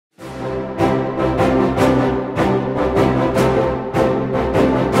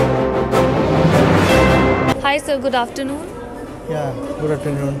good afternoon. Yeah, good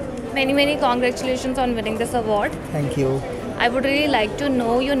afternoon. Many congratulations on winning this award. Thank you. I would really like to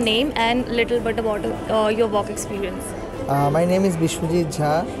know your name and little bit about your work experience. My name is Biswajit.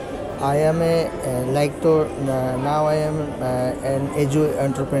 I am now I am an edu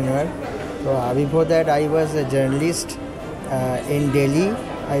entrepreneur. So before that, I was a journalist in Delhi.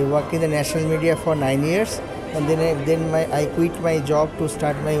 I worked in the national media for 9 years, and I quit my job to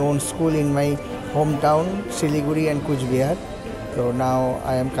start my own school in my hometown, Siliguri and Kuch Bihar. So now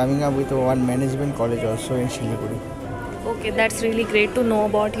I am coming up with one management college also in Siliguri. Okay, that's really great to know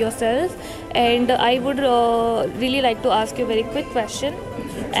about yourself. And I would really like to ask you a very quick question.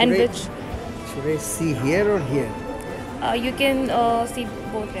 Should I see here or here? You can see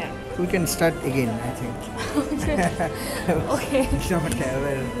both there. We can start again, I think. Okay.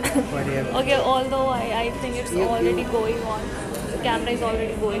 Whatever. Okay, although I think it's already going on. The camera is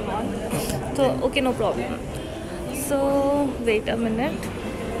already going on. So, okay, no problem. So, wait a minute.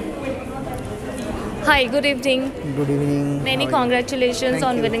 Hi, good evening. Good evening. Many congratulations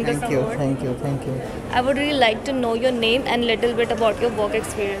on winning this award. Thank you. I would really like to know your name and little bit about your work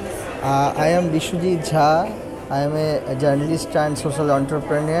experience. I am Biswajit Jha. I am a journalist and social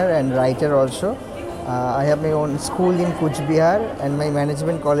entrepreneur and writer also. I have my own school in Kuch Bihar and my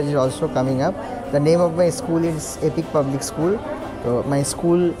management college is also coming up. The name of my school is Epic Public School. So my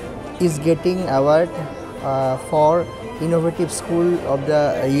school is getting award for Innovative School of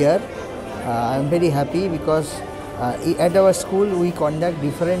the Year. I am very happy because at our school we conduct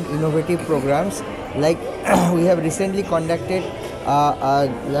different innovative programs. Like we have recently conducted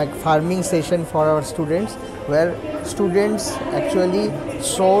like farming session for our students, where students actually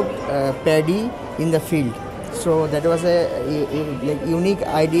sowed paddy in the field. So that was a unique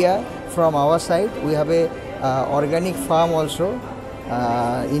idea from our side. We have a organic farm also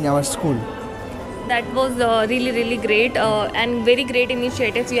in our school. That was really great and very great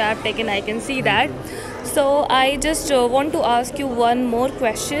initiatives you have taken. I can see that. So I just want to ask you one more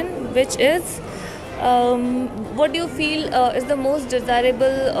question, which is what do you feel is the most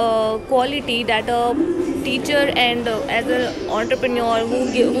desirable quality that a teacher and as an entrepreneur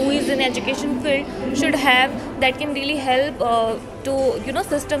who is in education field should have, that can really help to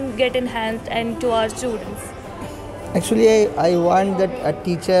system get enhanced and to our students? Actually, I want that a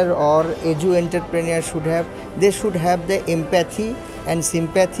teacher or edu entrepreneur should have the empathy and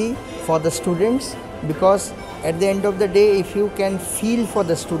sympathy for the students, because at the end of the day, if you can feel for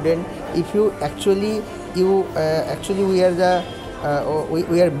the student, if you actually we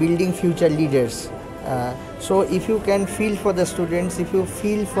are building future leaders. So if you can feel for the students, if you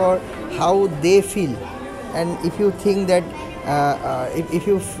feel for how they feel, and if you think that if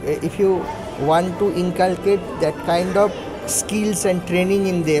you want to inculcate that kind of skills and training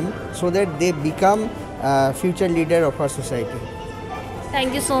in them, so that they become future leader of our society.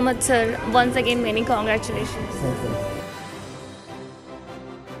 Thank you so much, sir. Once again, many congratulations. Thank you.